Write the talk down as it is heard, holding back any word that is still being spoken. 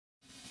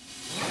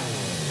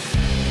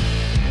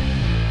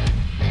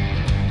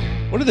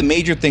What are the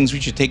major things we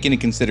should take into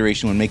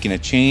consideration when making a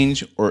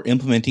change or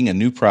implementing a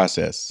new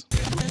process?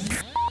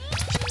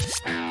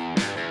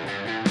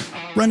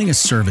 Running a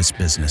service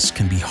business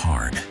can be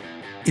hard.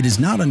 It is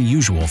not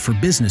unusual for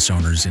business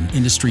owners in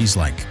industries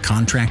like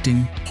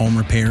contracting, home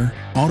repair,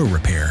 auto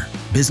repair,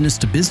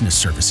 business-to-business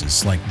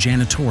services like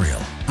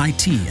janitorial,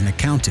 IT and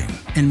accounting,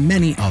 and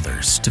many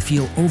others to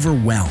feel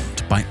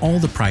overwhelmed by all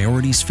the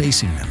priorities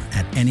facing them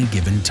at any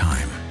given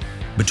time.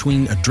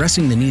 Between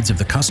addressing the needs of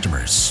the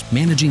customers,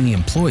 managing the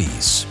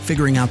employees,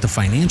 figuring out the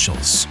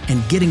financials,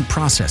 and getting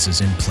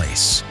processes in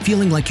place,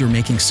 feeling like you're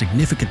making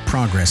significant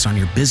progress on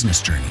your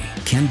business journey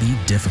can be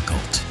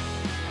difficult.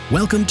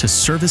 Welcome to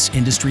Service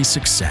Industry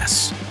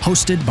Success,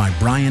 hosted by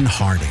Brian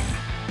Harding.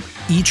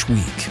 Each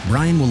week,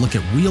 Brian will look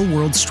at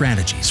real-world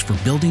strategies for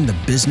building the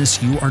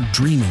business you are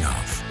dreaming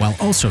of, while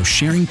also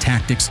sharing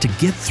tactics to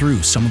get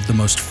through some of the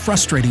most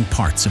frustrating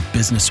parts of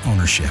business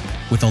ownership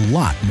with a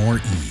lot more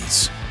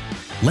ease.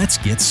 Let's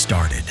get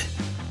started. So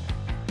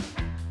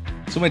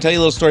I'm going to tell you a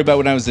little story about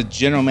when I was a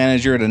general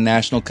manager at a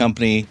national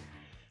company.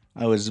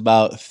 I was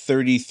about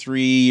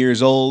 33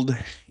 years old,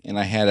 and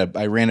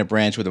I ran a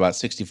branch with about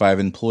 65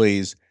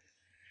 employees.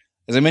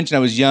 As I mentioned, I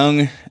was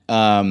young.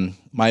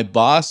 My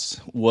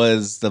boss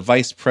was the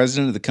vice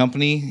president of the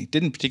company. He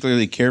didn't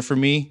particularly care for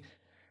me.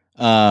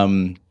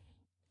 And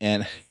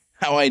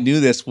how I knew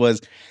this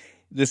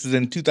is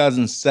in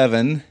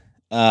 2007,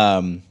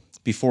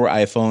 before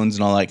iPhones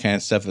and all that kind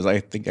of stuff. I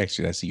think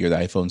actually that's the year the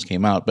iPhones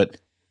came out. But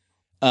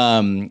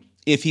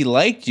if he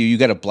liked you, you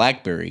got a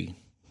BlackBerry,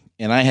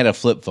 and I had a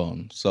flip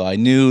phone. So I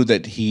knew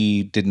that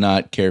he did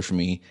not care for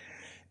me.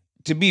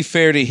 To be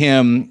fair to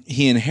him,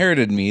 he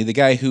inherited me. The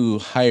guy who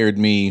hired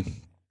me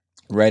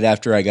right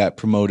after I got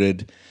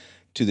promoted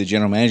to the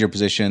general manager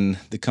position,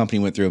 the company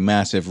went through a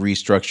massive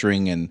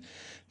restructuring, and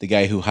the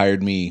guy who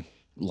hired me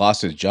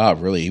lost his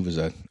job, really. He was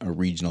a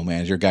regional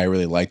manager, guy I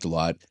really liked a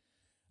lot.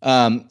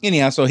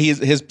 Anyhow, so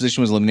his position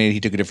was eliminated. He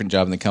took a different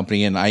job in the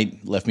company, and I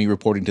left me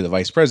reporting to the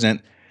vice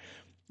president,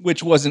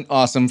 which wasn't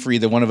awesome for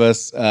either one of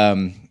us.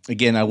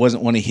 Again, I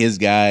wasn't one of his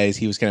guys.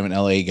 He was kind of an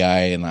LA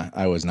guy, and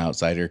I was an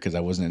outsider because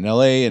I wasn't in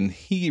LA, and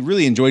he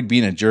really enjoyed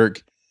being a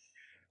jerk.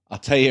 I'll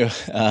tell you,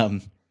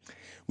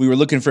 we were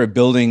looking for a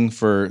building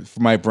for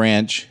my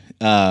branch,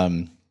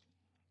 and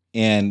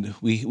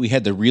we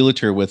had the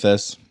realtor with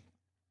us,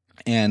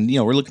 and,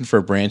 we're looking for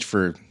a branch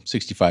for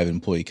 65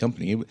 employee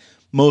company,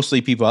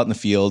 mostly people out in the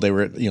field. They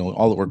were,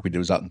 all the work we did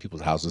was out in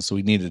people's houses. So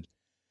we needed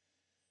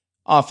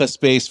office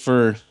space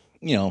for,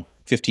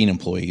 15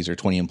 employees or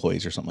 20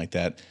 employees or something like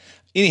that.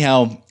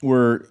 Anyhow,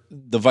 we're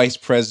the vice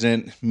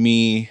president,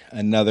 me,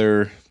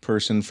 another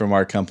person from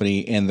our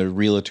company, and the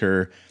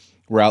realtor.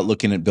 We're out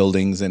looking at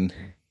buildings, and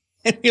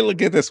we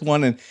look at this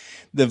one, and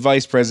the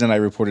vice president I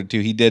reported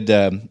to, he did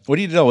what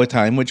he did all the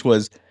time, which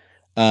was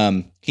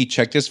he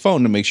checked his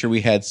phone to make sure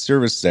we had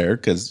service there,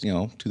 because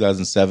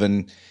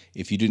 2007,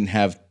 if you didn't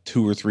have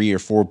 2 or 3 or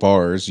 4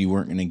 bars, you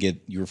weren't going to get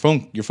your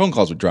phone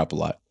calls would drop a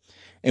lot.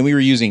 And we were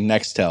using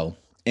Nextel,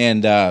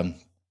 and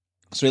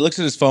so he looks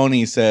at his phone and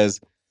he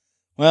says,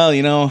 well,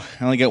 I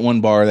only got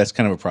 1 bar. That's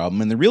kind of a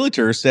problem. And the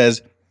realtor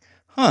says,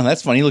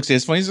 that's funny. He looks at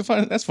his phone. He says,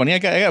 that's funny. I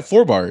got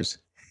 4 bars.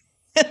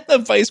 And the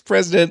vice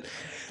president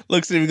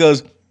looks at him and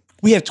goes,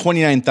 we have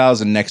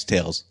 29,000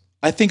 Nextels.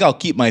 I think I'll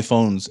keep my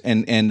phones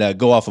and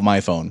go off of my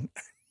phone.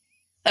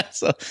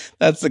 So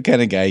that's the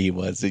kind of guy he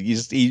was.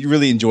 He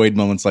really enjoyed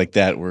moments like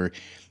that where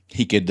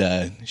he could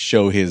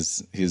show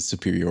his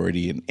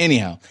superiority. And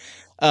anyhow,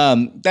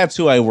 that's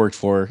who I worked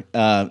for.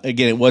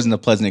 Again, it wasn't a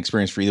pleasant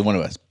experience for either one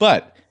of us,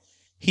 but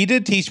he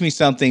did teach me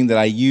something that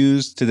I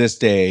use to this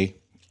day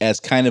as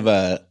kind of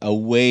a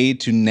way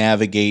to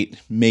navigate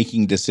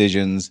making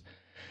decisions,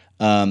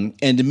 and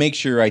to make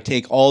sure I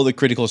take all the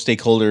critical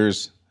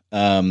stakeholders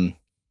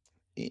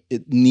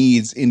it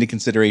needs into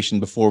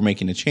consideration before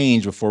making a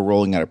change, before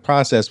rolling out a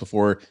process,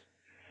 before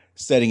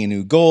setting a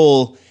new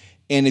goal.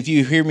 And if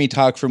you hear me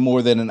talk for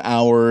more than an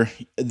hour,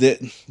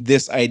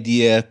 this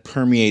idea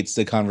permeates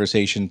the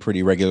conversation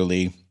pretty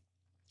regularly.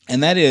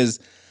 And that is,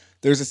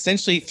 there's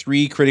essentially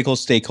 3 critical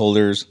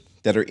stakeholders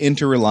that are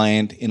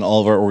interreliant in all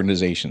of our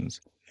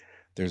organizations.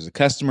 There's the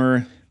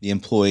customer, the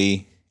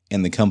employee,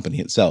 and the company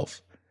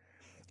itself.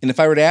 And if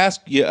I were to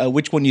ask you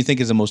which one you think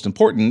is the most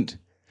important,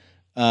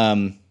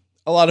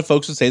 a lot of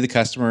folks would say the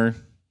customer.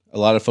 A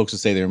lot of folks would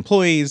say their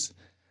employees.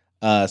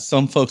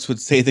 Some folks would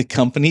say the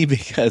company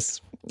because,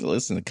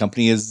 listen, the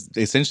company is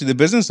essentially the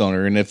business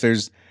owner. And if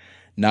there's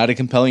not a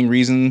compelling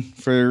reason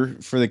for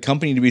the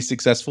company to be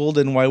successful,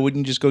 then why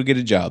wouldn't you just go get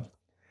a job?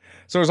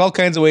 So there's all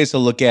kinds of ways to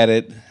look at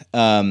it.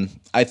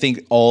 I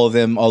think all of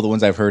them, all the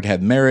ones I've heard,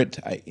 have merit.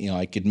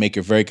 I could make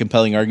a very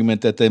compelling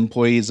argument that the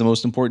employee is the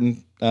most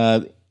important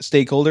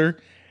stakeholder.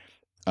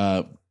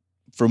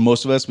 For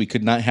most of us, we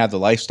could not have the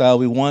lifestyle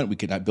we want. We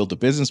could not build the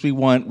business we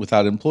want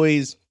without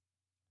employees.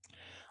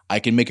 I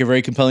can make a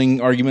very compelling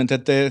argument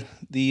that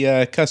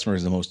the customer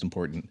is the most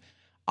important.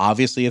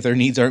 Obviously, if their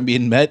needs aren't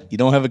being met, you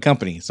don't have a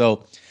company.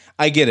 So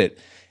I get it.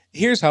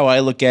 Here's how I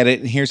look at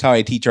it, and here's how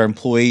I teach our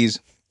employees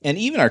and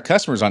even our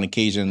customers on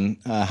occasion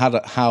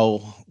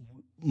how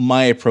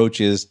my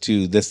approach is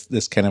to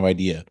this kind of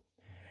idea.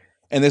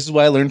 And this is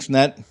what I learned from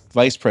that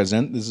vice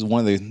president. This is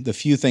one of the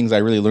few things I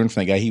really learned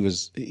from that guy. He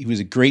was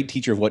a great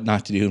teacher of what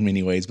not to do in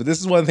many ways. But this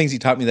is one of the things he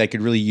taught me that I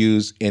could really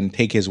use and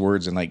take his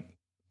words and like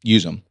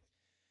use them.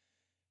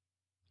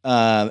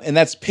 And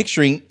that's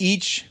picturing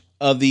each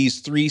of these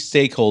three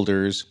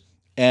stakeholders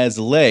as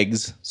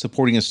legs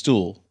supporting a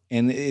stool.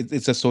 And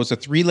it's a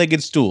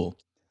 3-legged stool.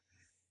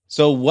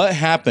 So what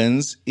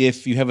happens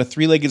if you have a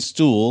 3-legged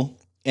stool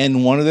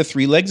and one of the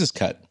 3 legs is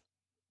cut?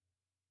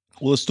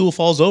 Well, the stool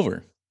falls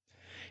over.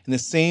 And the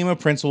same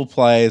principle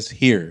applies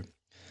here.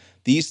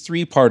 These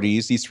 3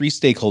 parties, these 3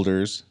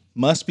 stakeholders,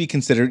 must be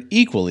considered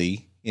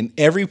equally in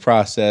every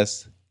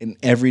process, in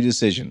every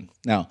decision.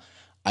 Now,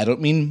 I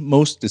don't mean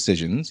most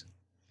decisions.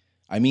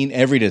 I mean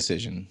every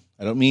decision.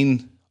 I don't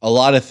mean a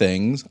lot of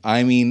things.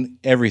 I mean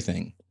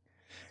everything.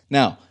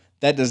 Now,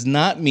 that does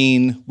not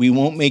mean we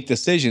won't make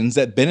decisions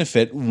that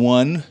benefit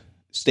one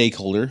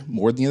stakeholder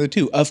more than the other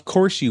 2. Of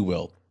course you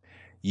will.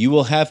 You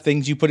will have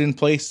things you put in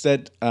place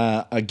that,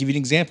 I'll give you an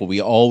example. We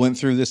all went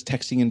through this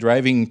texting and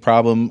driving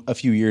problem a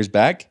few years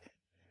back,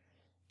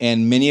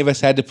 and many of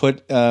us had to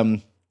put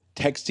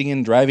texting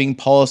and driving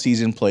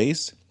policies in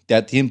place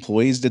that the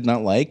employees did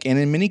not like, and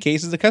in many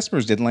cases the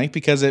customers didn't like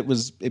because it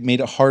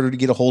made it harder to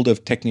get a hold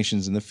of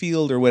technicians in the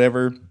field or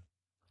whatever.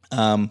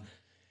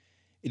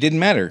 It didn't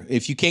matter.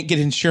 If you can't get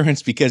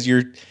insurance because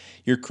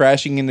you're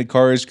crashing into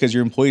cars because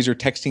your employees are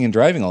texting and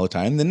driving all the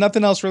time, then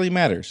nothing else really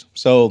matters.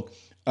 So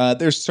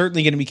there's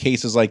certainly going to be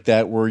cases like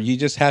that where you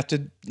just have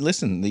to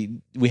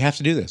listen. We have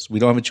to do this. We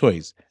don't have a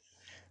choice.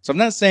 So I'm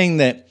not saying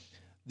that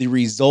the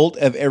result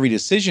of every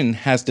decision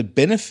has to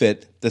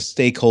benefit the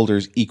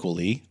stakeholders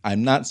equally.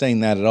 I'm not saying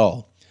that at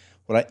all.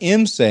 What I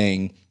am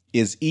saying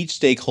is each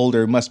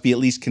stakeholder must be at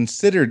least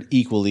considered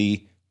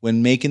equally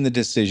when making the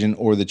decision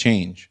or the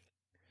change.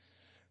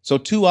 So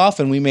too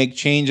often we make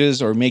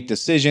changes or make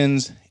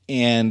decisions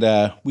and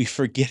we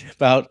forget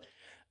about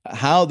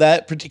how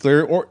that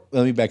particular, or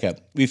let me back up.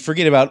 We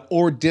forget about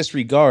or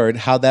disregard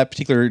how that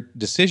particular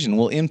decision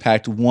will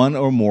impact one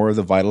or more of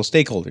the vital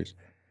stakeholders.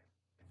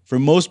 For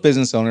most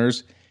business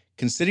owners,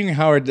 considering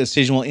how a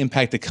decision will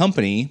impact the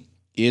company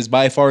is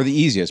by far the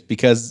easiest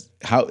because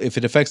if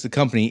it affects the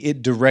company,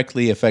 it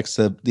directly affects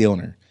the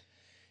owner.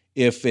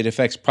 If it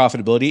affects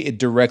profitability, it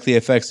directly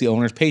affects the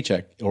owner's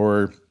paycheck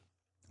or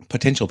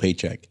potential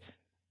paycheck.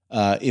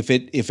 If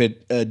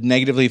it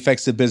negatively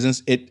affects the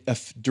business, it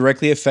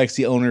directly affects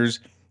the owner's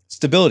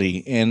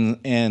stability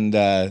and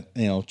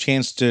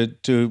chance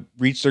to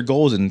reach their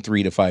goals in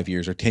 3 to 5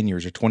 years or 10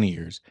 years or 20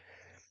 years.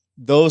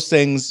 Those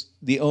things,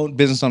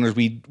 business owners,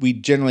 we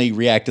generally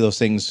react to those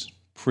things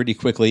pretty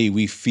quickly.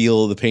 We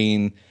feel the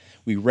pain.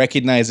 We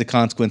recognize the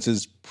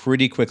consequences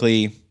pretty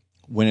quickly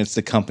when it's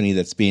the company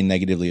that's being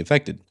negatively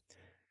affected.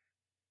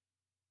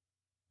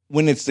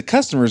 When it's the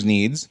customer's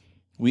needs,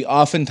 we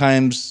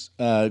oftentimes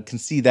can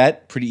see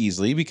that pretty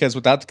easily because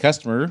without the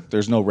customer,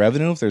 there's no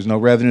revenue. If there's no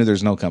revenue,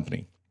 there's no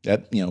company.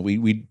 That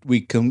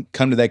we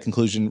come to that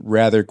conclusion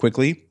rather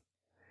quickly.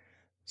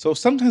 So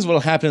sometimes what will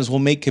happen is we'll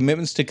make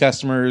commitments to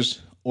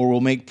customers or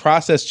we'll make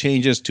process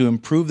changes to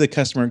improve the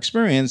customer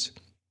experience,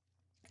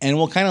 and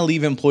we'll kind of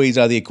leave employees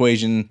out of the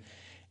equation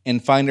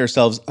and find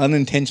ourselves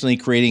unintentionally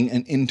creating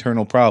an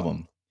internal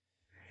problem.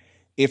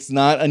 It's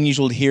not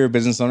unusual to hear a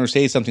business owner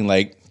say something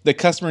like, the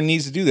customer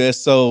needs to do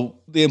this, so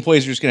the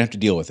employees are just going to have to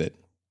deal with it.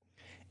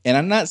 And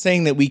I'm not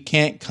saying that we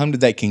can't come to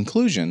that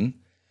conclusion.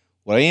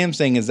 What I am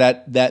saying is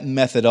that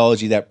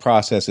methodology, that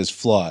process is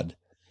flawed.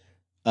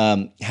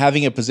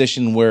 Having a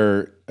position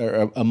where,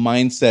 or a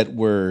mindset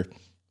where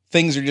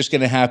things are just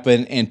going to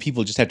happen and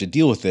people just have to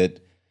deal with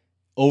it,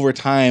 over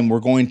time, we're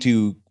going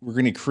to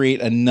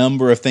create a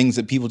number of things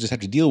that people just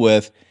have to deal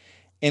with.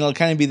 And it'll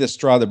kind of be the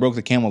straw that broke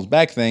the camel's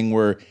back thing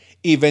where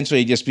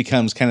eventually it just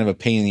becomes kind of a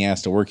pain in the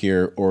ass to work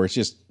here, or it's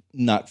just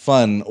not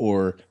fun,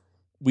 or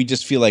we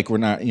just feel like we're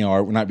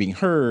not being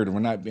heard,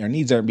 or our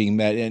needs aren't being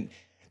met. And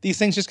these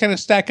things just kind of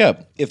stack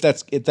up if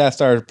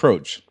that's our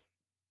approach.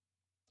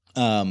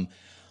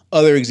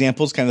 Other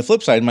examples, kind of the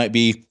flip side might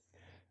be,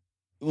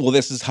 well,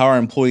 this is how our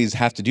employees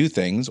have to do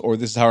things, or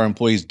this is how our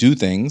employees do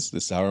things.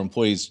 This is how our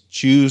employees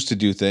choose to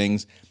do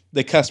things.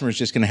 The customer is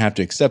just going to have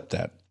to accept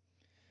that.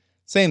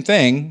 Same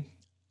thing.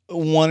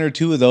 One or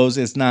two of those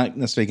is not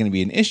necessarily going to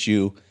be an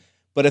issue,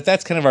 but if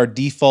that's kind of our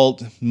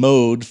default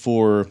mode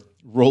for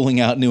rolling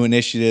out new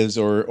initiatives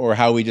or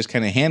how we just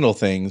kind of handle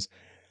things,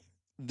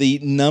 the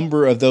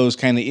number of those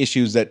kind of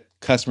issues that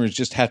customers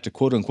just have to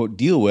quote unquote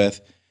deal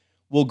with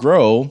will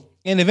grow.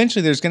 And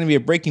eventually there's going to be a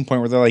breaking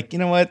point where they're like, you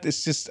know what,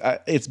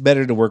 it's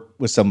better to work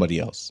with somebody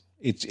else.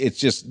 It's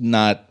just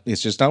not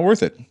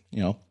worth it.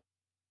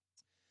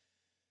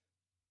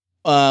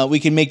 We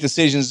can make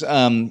decisions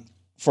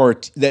for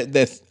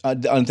that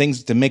on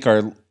things to make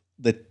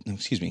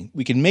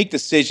we can make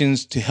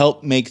decisions to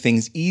help make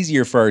things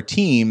easier for our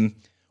team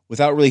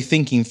without really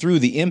thinking through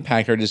the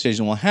impact our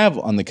decision will have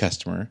on the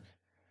customer.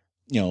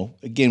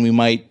 Again, we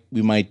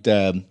might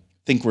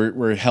think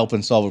we're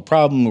helping solve a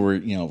problem.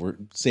 We're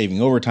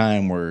saving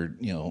overtime. We're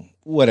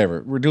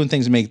whatever. We're doing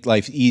things to make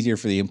life easier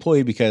for the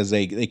employee because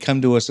they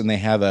come to us and they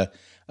have a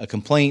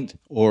complaint,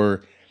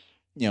 or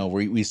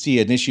we see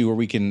an issue where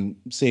we can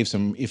save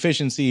some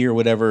efficiency or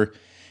whatever.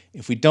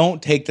 If we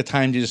don't take the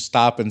time to just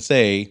stop and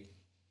say,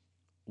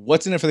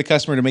 what's in it for the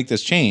customer to make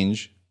this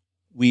change,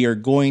 we are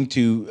going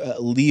to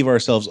leave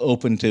ourselves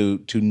open to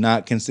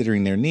not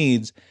considering their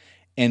needs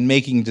and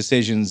making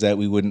decisions that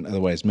we wouldn't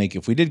otherwise make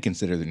if we did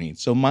consider their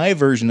needs. So my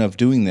version of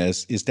doing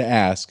this is to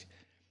ask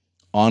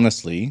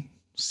honestly,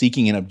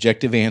 seeking an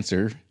objective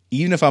answer,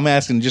 even if I'm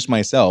asking just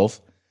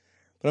myself,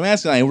 but I'm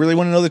asking, I really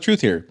want to know the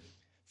truth here.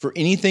 For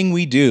anything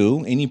we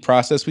do, any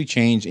process we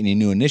change, any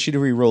new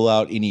initiative we roll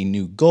out, any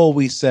new goal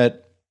we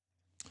set,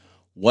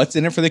 what's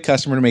in it for the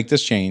customer to make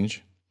this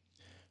change?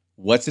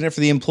 What's in it for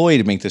the employee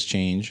to make this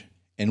change?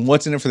 And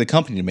what's in it for the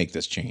company to make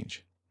this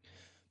change?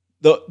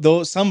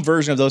 Though some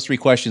version of those three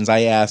questions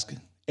I ask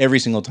every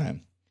single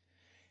time.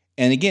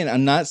 And again,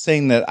 I'm not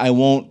saying that I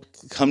won't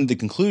come to the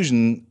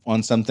conclusion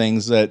on some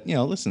things that,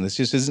 listen, this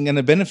just isn't going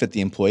to benefit the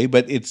employee,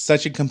 but it's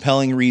such a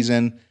compelling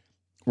reason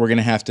we're going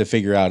to have to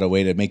figure out a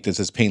way to make this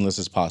as painless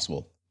as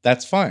possible.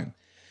 That's fine.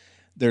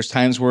 There's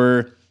times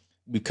where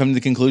we've come to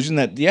the conclusion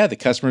that, the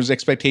customer's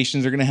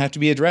expectations are going to have to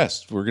be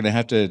addressed. We're going to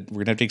have to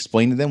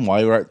explain to them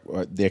why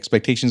the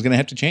expectation is going to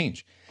have to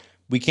change.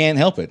 We can't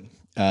help it.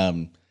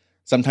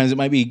 Sometimes it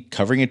might be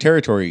covering a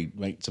territory.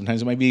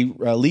 Sometimes it might be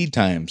lead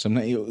time.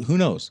 Sometimes, who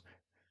knows?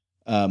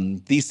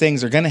 These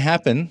things are going to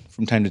happen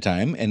from time to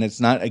time. And it's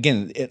not,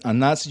 again, I'm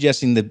not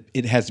suggesting that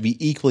it has to be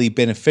equally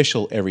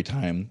beneficial every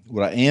time.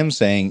 What I am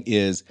saying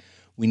is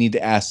we need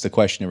to ask the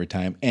question every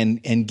time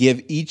and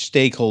give each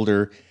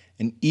stakeholder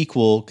an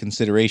equal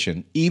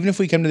consideration, even if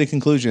we come to the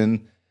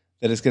conclusion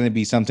that it's going to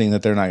be something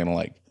that they're not going to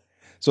like.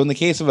 So in the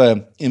case of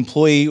an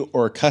employee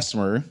or a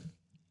customer,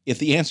 if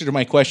the answer to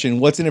my question,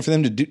 what's in it for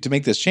them to do to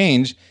make this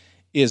change,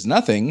 is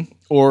nothing,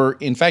 or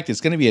in fact,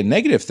 it's going to be a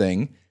negative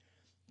thing,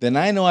 then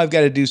I know I've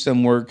got to do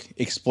some work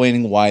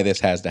explaining why this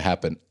has to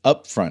happen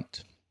up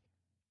front.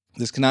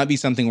 This cannot be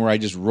something where I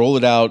just roll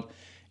it out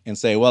and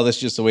say, well, that's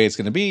just the way it's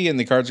going to be, and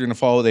the cards are going to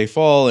fall where they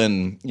fall,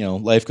 and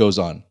life goes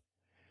on.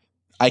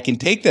 I can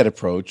take that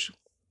approach,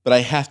 but I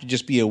have to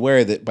just be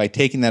aware that by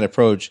taking that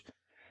approach,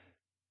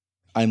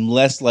 I'm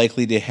less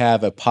likely to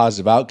have a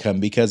positive outcome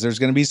because there's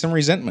going to be some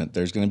resentment.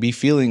 There's going to be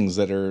feelings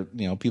that are,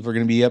 people are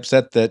going to be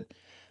upset that,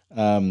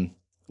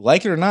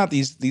 like it or not,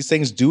 these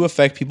things do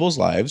affect people's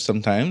lives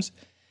sometimes.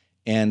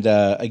 And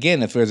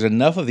again, if there's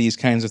enough of these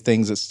kinds of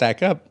things that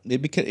stack up,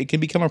 it can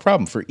become a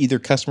problem for either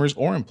customers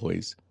or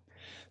employees.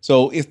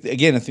 So if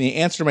the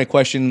answer to my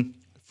question,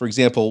 for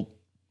example,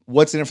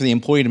 what's in it for the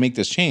employee to make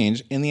this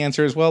change? And the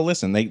answer is, well,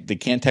 listen, they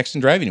can't text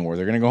and drive anymore.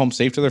 They're going to go home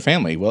safe to their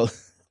family. Well,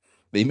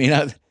 they may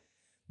not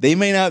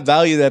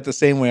value that the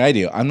same way I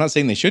do. I'm not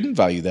saying they shouldn't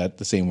value that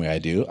the same way I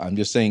do. I'm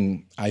just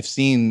saying I've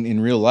seen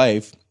in real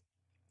life,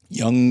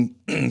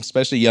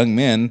 especially young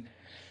men,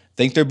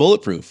 think they're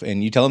bulletproof.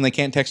 And you tell them they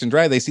can't text and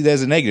drive, they see that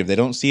as a negative. They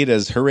don't see it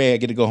as, hooray, I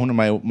get to go home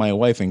to my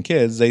wife and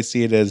kids. They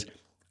see it as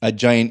a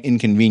giant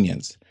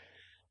inconvenience.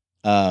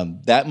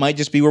 That might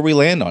just be where we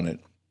land on it.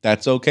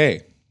 That's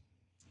okay.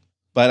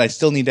 But I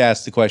still need to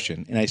ask the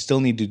question, and I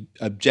still need to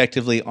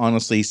objectively,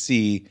 honestly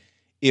see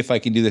if I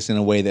can do this in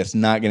a way that's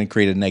not going to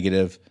create a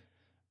negative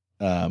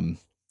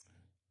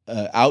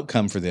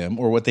outcome for them,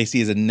 or what they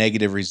see as a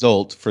negative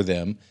result for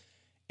them.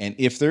 And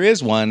if there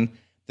is one,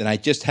 then I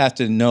just have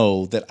to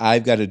know that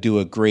I've got to do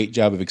a great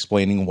job of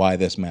explaining why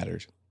this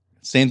matters.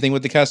 Same thing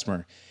with the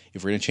customer.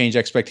 If we're going to change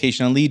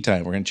expectation on lead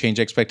time, we're going to change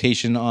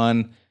expectation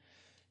on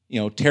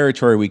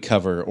territory we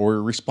cover,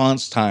 or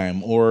response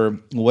time, or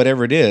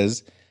whatever it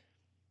is.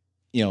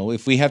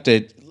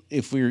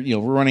 If we're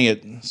running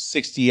at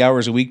 60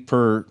 hours a week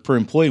per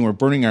employee and we're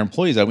burning our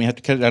employees out, we have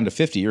to cut it down to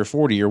 50 or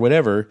 40 or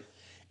whatever,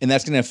 and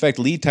that's going to affect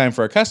lead time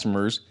for our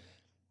customers.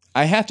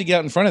 I have to get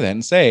out in front of that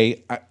and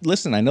say,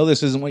 listen, I know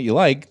this isn't what you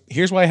like.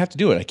 Here's why I have to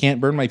do it. I can't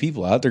burn my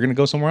people out. They're going to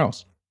go somewhere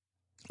else.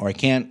 Or I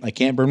can't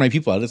burn my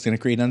people out. It's going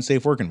to create an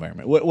unsafe work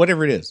environment.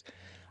 Whatever it is.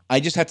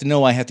 I just have to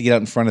know I have to get out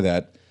in front of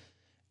that.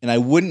 And I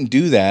wouldn't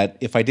do that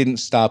if I didn't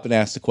stop and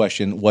ask the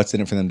question, what's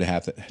in it for them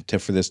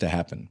for this to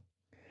happen?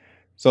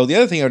 So the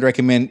other thing I would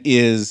recommend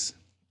is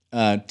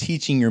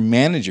teaching your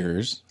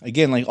managers.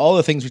 Again, like all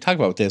the things we talk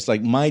about with this,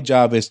 like my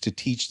job is to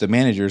teach the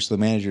managers, so the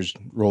managers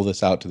roll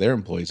this out to their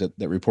employees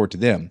that report to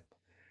them.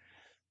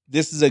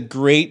 This is a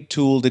great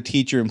tool to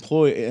teach your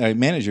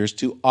managers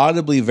to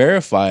audibly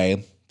verify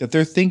that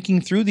they're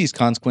thinking through these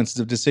consequences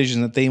of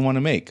decisions that they want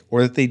to make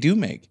or that they do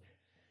make.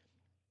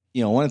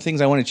 One of the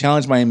things I want to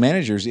challenge my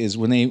managers is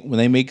when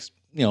they make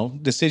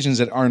decisions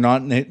that are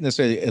not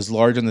necessarily as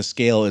large on the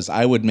scale as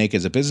I would make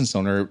as a business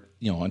owner,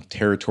 on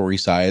territory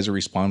size or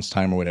response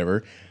time or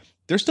whatever,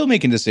 they're still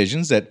making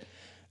decisions that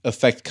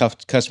affect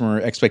customer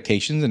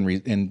expectations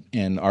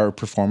and our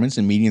performance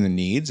and meeting the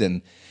needs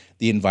and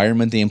the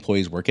environment the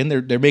employees work in.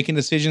 They're making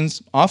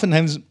decisions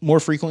oftentimes more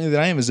frequently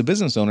than I am as a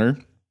business owner.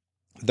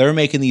 They're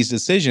making these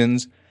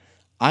decisions.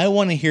 I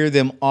want to hear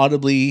them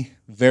audibly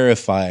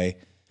verify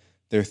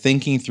They're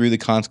thinking through the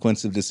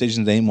consequences of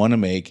decisions they want to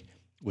make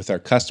with our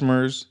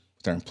customers,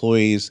 with our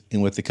employees,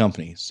 and with the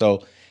company.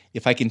 So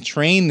if I can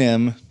train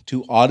them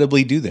to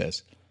audibly do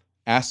this,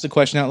 ask the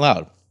question out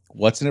loud.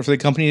 What's in it for the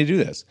company to do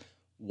this?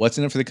 What's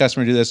in it for the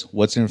customer to do this?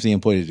 What's in it for the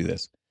employee to do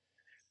this?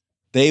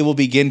 They will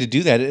begin to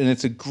do that. And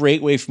it's a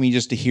great way for me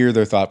just to hear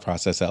their thought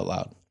process out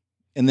loud.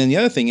 And then the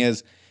other thing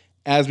is,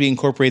 as we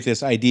incorporate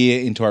this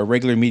idea into our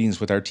regular meetings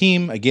with our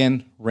team,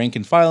 again, rank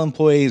and file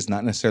employees,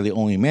 not necessarily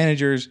only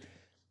managers,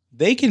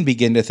 they can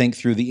begin to think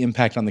through the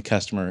impact on the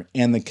customer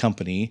and the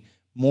company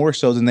more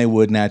so than they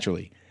would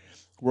naturally.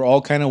 We're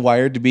all kind of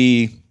wired to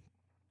be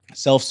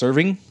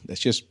self-serving.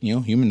 That's just,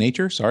 human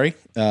nature. Sorry.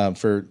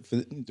 For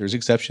there's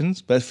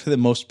exceptions, but for the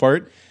most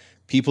part,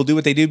 people do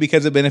what they do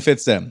because it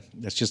benefits them.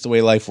 That's just the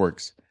way life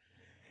works.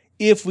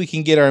 If we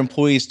can get our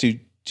employees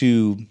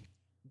to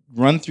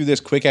run through this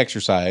quick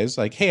exercise,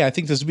 like, hey, I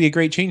think this would be a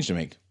great change to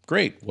make.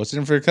 Great. What's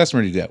in it for the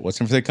customer to do that? What's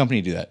in it for the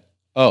company to do that?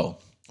 Oh,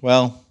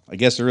 well, I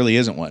guess there really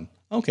isn't one.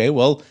 Okay,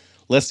 well,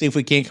 let's see if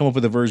we can't come up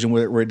with a version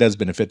where it does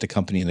benefit the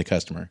company and the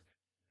customer.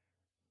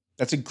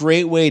 That's a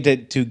great way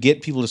to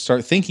get people to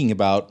start thinking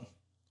about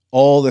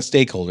all the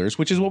stakeholders,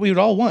 which is what we would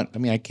all want. I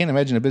mean, I can't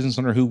imagine a business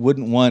owner who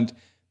wouldn't want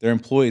their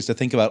employees to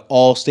think about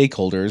all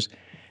stakeholders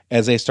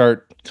as they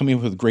start coming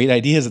up with great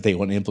ideas that they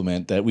want to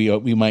implement that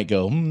we might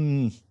go,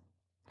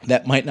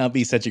 that might not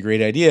be such a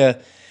great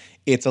idea.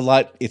 It's a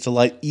lot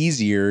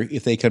easier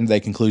if they come to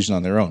that conclusion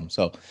on their own.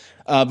 So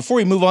before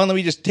we move on, let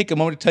me just take a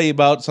moment to tell you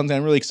about something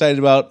I'm really excited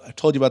about. I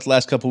told you about the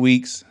last couple of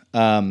weeks.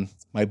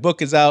 My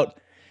book is out.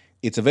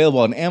 It's available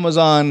on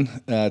Amazon.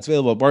 It's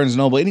available at Barnes &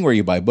 Noble, anywhere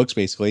you buy books,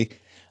 basically.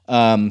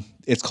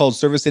 It's called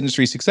Service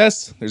Industry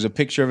Success. There's a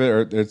picture of it,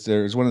 or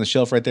there's one on the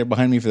shelf right there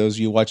behind me for those of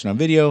you watching on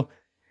video.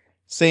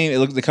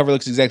 The cover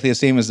looks exactly the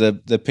same as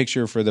the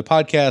picture for the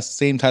podcast.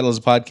 Same title as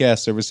the podcast,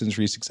 Service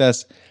Industry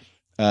Success.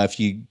 If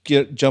you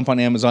jump on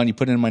Amazon, you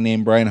put in my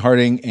name, Brian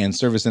Harding, and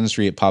Service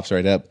Industry, it pops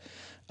right up.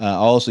 I'll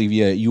also give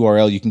you a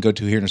URL you can go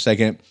to here in a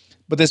second.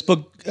 But this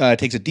book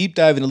takes a deep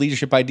dive into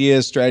leadership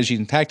ideas, strategies,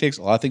 and tactics.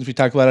 A lot of things we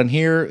talk about on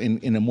here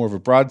in a more of a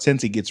broad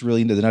sense. It gets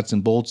really into the nuts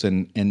and bolts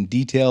and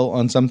detail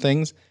on some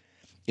things.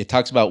 It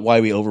talks about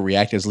why we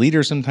overreact as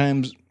leaders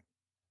sometimes,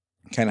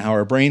 kind of how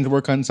our brains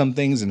work on some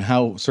things and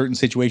how certain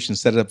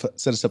situations set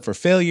us up for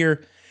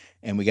failure.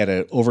 And we got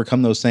to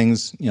overcome those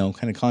things,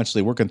 kind of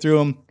consciously working through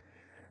them.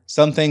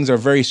 Some things are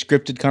very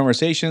scripted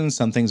conversations.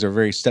 Some things are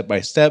very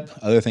step-by-step.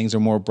 Other things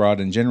are more broad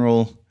and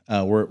general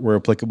where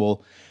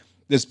applicable.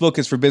 This book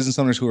is for business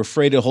owners who are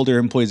afraid to hold their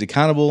employees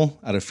accountable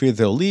out of fear that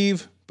they'll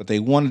leave, but they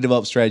want to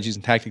develop strategies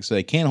and tactics so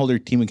they can hold their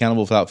team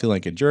accountable without feeling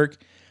like a jerk.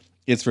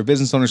 It's for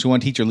business owners who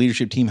want to teach their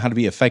leadership team how to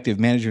be effective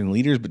managers and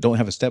leaders, but don't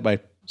have a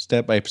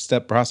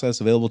step-by-step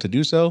process available to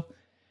do so.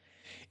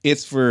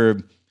 It's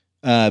for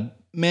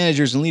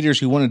managers and leaders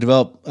who want to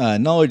develop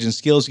knowledge and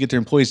skills to get their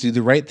employees to do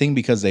the right thing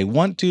because they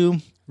want to,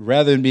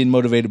 rather than being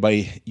motivated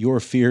by your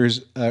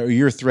fears or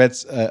your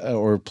threats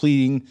or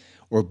pleading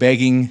or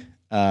begging.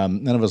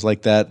 None of us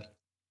like that.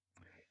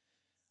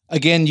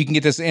 Again, you can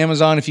get this at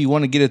Amazon. If you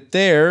want to get it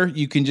there,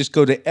 you can just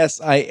go to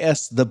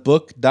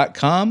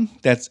sisthebook.com.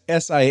 That's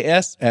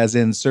SIS as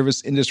in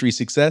Service Industry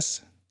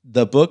Success,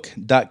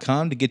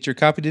 thebook.com to get your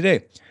copy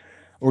today.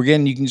 Or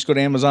again, you can just go to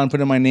Amazon,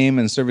 put in my name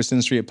and Service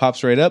Industry. It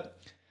pops right up.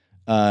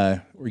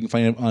 Or you can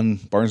find it on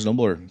Barnes &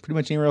 Noble or pretty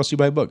much anywhere else you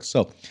buy books.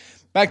 So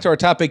back to our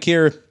topic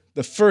here.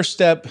 The first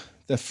step,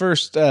 the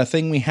first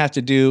thing we have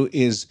to do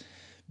is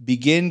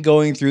begin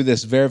going through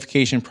this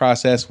verification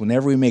process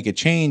whenever we make a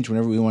change,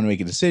 whenever we want to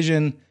make a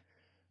decision,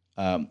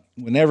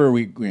 whenever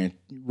we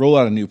roll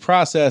out a new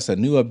process, a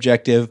new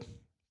objective,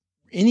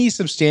 any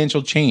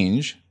substantial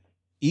change,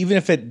 even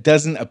if it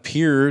doesn't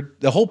appear,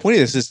 the whole point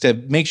of this is to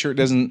make sure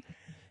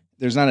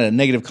there's not a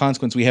negative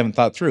consequence we haven't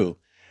thought through.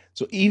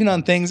 So even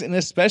on things, and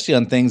especially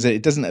on things that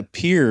it doesn't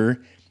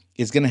appear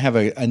is going to have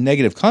a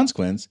negative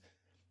consequence,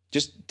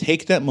 just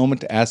take that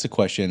moment to ask the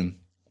question,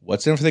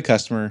 what's in it for the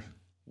customer?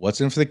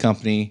 What's in it for the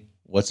company?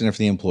 What's in it for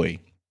the employee?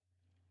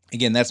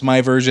 Again, that's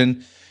my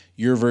version.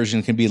 Your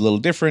version can be a little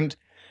different.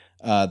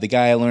 The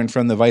guy I learned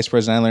from, the vice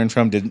president I learned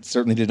from,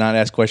 certainly did not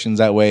ask questions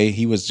that way.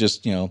 He was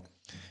just,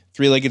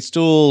 three-legged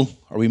stool.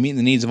 Are we meeting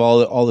the needs of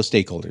all the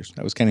stakeholders?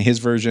 That was kind of his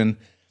version.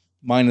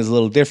 Mine is a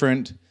little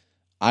different.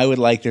 I would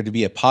like there to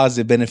be a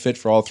positive benefit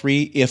for all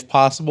three, if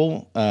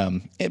possible.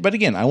 But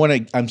again,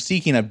 I'm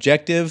seeking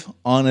objective,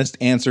 honest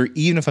answer,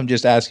 even if I'm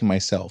just asking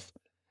myself.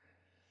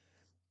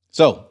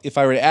 So if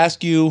I were to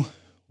ask you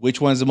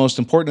which one is the most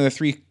important of the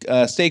three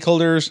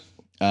stakeholders,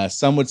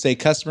 some would say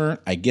customer.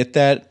 I get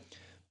that.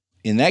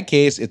 In that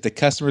case, if the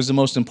customer is the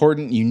most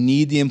important, you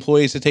need the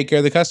employees to take care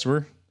of the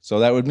customer. So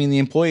that would mean the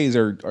employees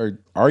are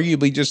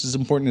arguably just as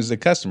important as the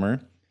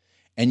customer.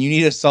 And you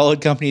need a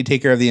solid company to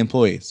take care of the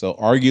employees. So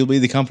arguably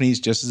the company is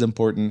just as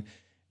important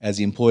as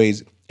the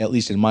employees. At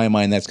least in my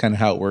mind, that's kind of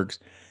how it works.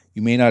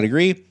 You may not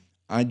agree.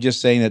 I'm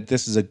just saying that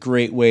this is a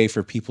great way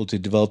for people to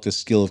develop the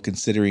skill of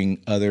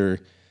considering other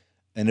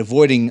and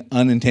avoiding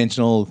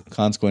unintentional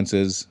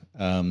consequences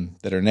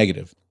that are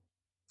negative.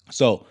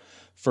 So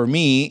for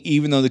me,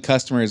 even though the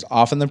customer is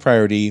often the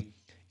priority,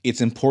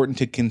 it's important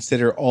to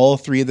consider all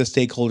three of the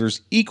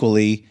stakeholders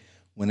equally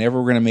whenever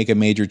we're going to make a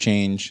major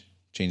change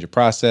a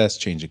process,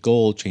 change a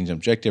goal, change an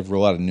objective,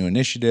 roll out a new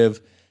initiative.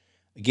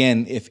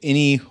 Again, if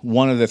any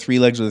one of the three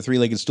legs of the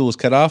three-legged stool is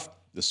cut off,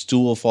 the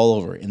stool will fall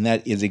over. And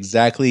that is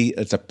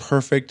it's a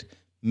perfect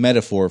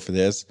metaphor for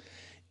this.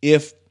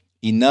 If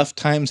enough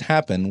times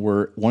happen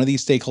where one of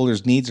these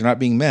stakeholders' needs are not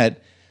being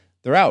met,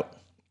 they're out.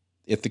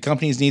 If the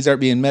company's needs aren't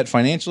being met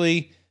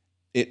financially,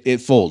 it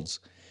folds.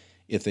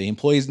 If the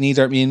employees' needs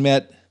aren't being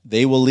met,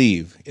 they will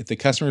leave. If the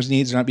customer's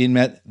needs are not being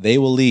met, they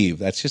will leave.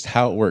 That's just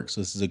how it works.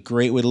 So this is a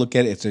great way to look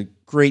at it. It's a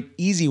great,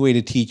 easy way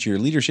to teach your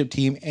leadership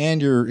team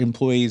and your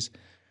employees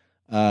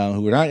who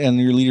are not on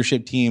your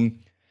leadership team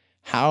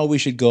how we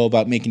should go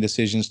about making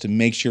decisions to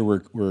make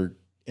sure we're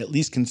at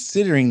least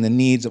considering the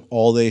needs of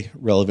all the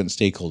relevant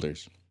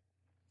stakeholders.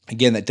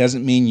 Again, that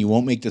doesn't mean you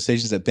won't make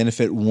decisions that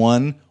benefit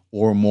one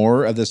or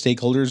more of the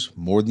stakeholders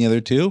more than the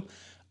other two.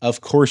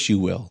 Of course you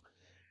will.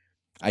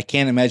 I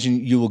can't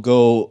imagine you will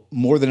go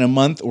more than a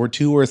month or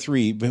two or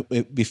three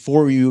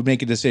before you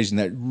make a decision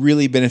that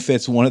really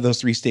benefits one of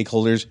those three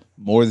stakeholders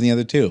more than the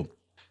other two.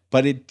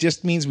 But it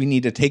just means we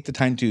need to take the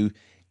time to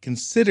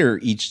consider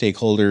each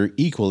stakeholder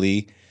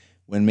equally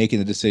when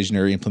making a decision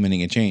or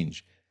implementing a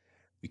change.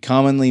 We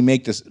commonly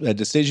make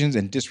decisions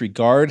and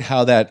disregard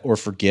or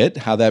forget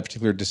how that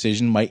particular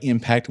decision might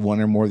impact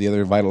one or more of the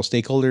other vital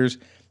stakeholders.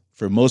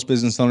 For most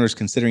business owners,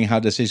 considering how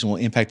a decision will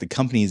impact the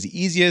company is the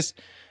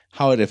easiest.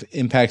 How it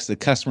impacts the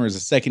customer is the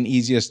second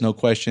easiest, no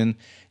question.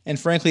 And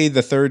frankly,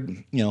 the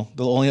third, the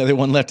only other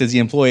one left is the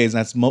employees. And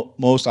that's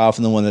most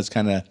often the one that's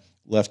kind of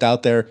left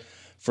out there.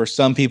 For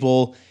some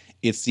people,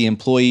 it's the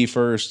employee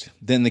first,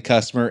 then the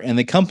customer, and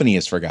the company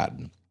is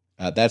forgotten.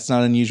 That's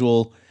not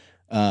unusual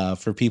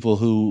for people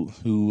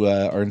who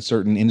are in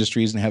certain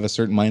industries and have a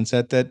certain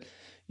mindset that,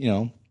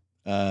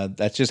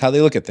 that's just how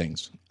they look at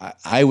things.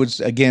 I would,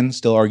 again,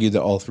 still argue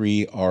that all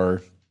three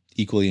are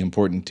equally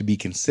important to be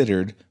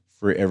considered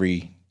for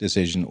every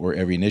decision or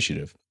every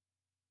initiative.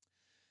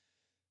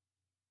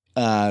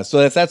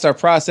 So if that's our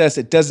process,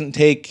 it doesn't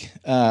take,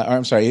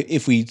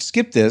 if we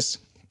skip this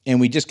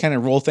and we just kind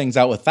of roll things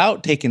out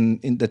without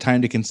taking the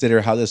time to consider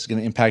how this is going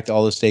to impact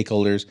all the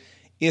stakeholders,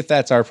 if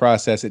that's our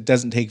process, it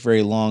doesn't take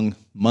very long,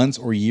 months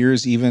or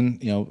years even,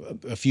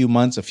 a few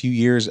months, a few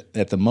years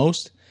at the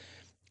most,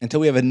 until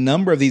we have a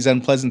number of these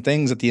unpleasant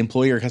things that the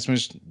employee or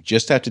customers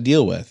just have to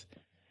deal with.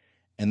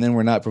 And then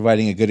we're not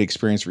providing a good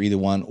experience for either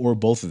one or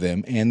both of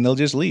them, and they'll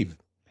just leave.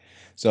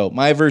 So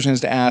my version is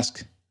to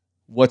ask,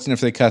 what's in it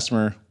for the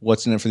customer?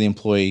 What's in it for the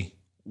employee?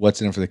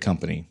 What's in it for the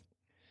company?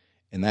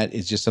 And that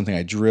is just something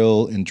I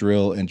drill and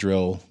drill and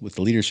drill with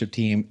the leadership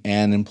team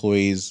and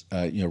employees,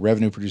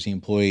 revenue producing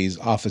employees,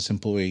 office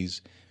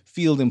employees,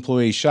 field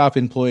employees, shop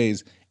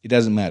employees. It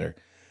doesn't matter.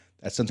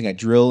 That's something I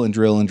drill and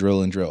drill and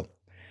drill and drill.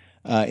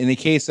 In the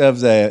case of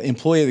the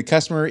employee or the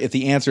customer, if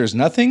the answer is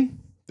nothing,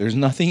 there's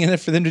nothing in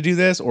it for them to do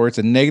this, or it's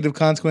a negative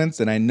consequence,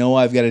 then I know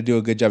I've got to do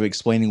a good job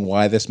explaining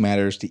why this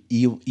matters to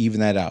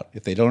even that out.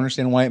 If they don't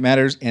understand why it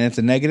matters and it's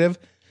a negative,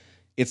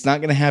 it's not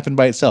going to happen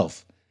by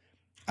itself.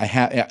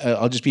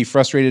 I'll just be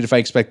frustrated if I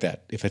expect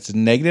that. If it's a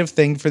negative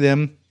thing for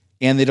them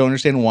and they don't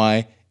understand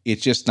why,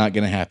 it's just not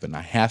going to happen.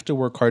 I have to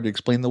work hard to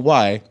explain the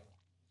why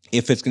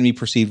if it's going to be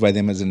perceived by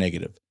them as a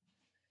negative.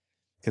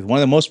 Because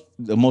one of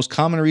the most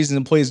common reasons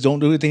employees don't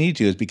do what they need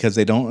to is because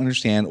they don't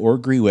understand or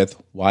agree with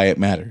why it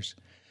matters.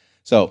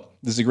 So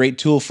this is a great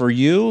tool for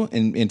you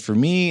and for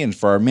me and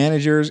for our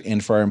managers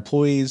and for our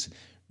employees,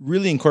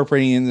 really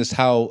incorporating in this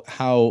how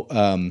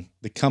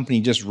the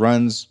company just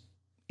runs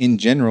in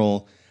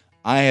general.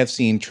 I have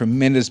seen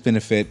tremendous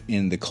benefit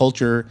in the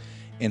culture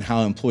and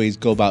how employees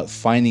go about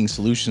finding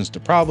solutions to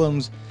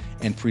problems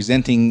and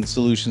presenting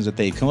solutions that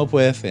they come up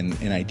with and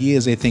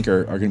ideas they think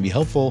are going to be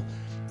helpful.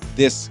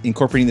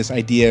 Incorporating this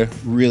idea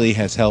really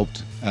has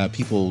helped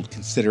people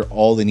consider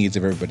all the needs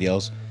of everybody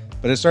else.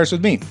 But it starts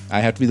with me. I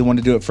have to be the one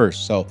to do it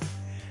first. So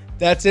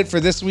that's it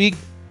for this week.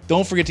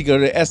 Don't forget to go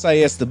to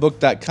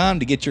sisthebook.com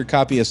to get your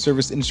copy of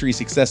Service Industry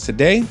Success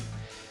Today.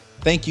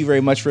 Thank you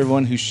very much for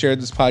everyone who shared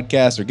this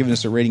podcast or given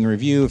us a rating and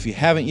review. If you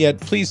haven't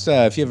yet, please,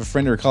 if you have a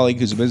friend or a colleague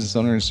who's a business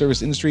owner in the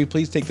service industry,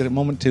 please take that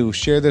moment to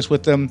share this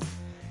with them.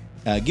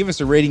 Give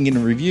us a rating and a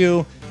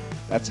review.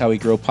 That's how we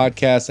grow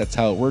podcasts. That's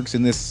how it works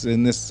in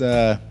this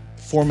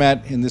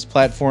format, in this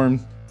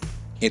platform.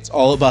 It's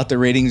all about the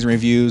ratings and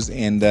reviews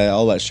and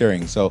all about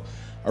sharing. So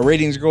our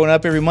ratings are going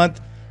up every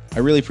month. I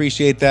really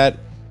appreciate that.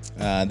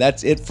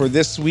 That's it for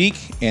this week,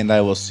 and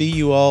I will see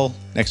you all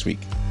next week.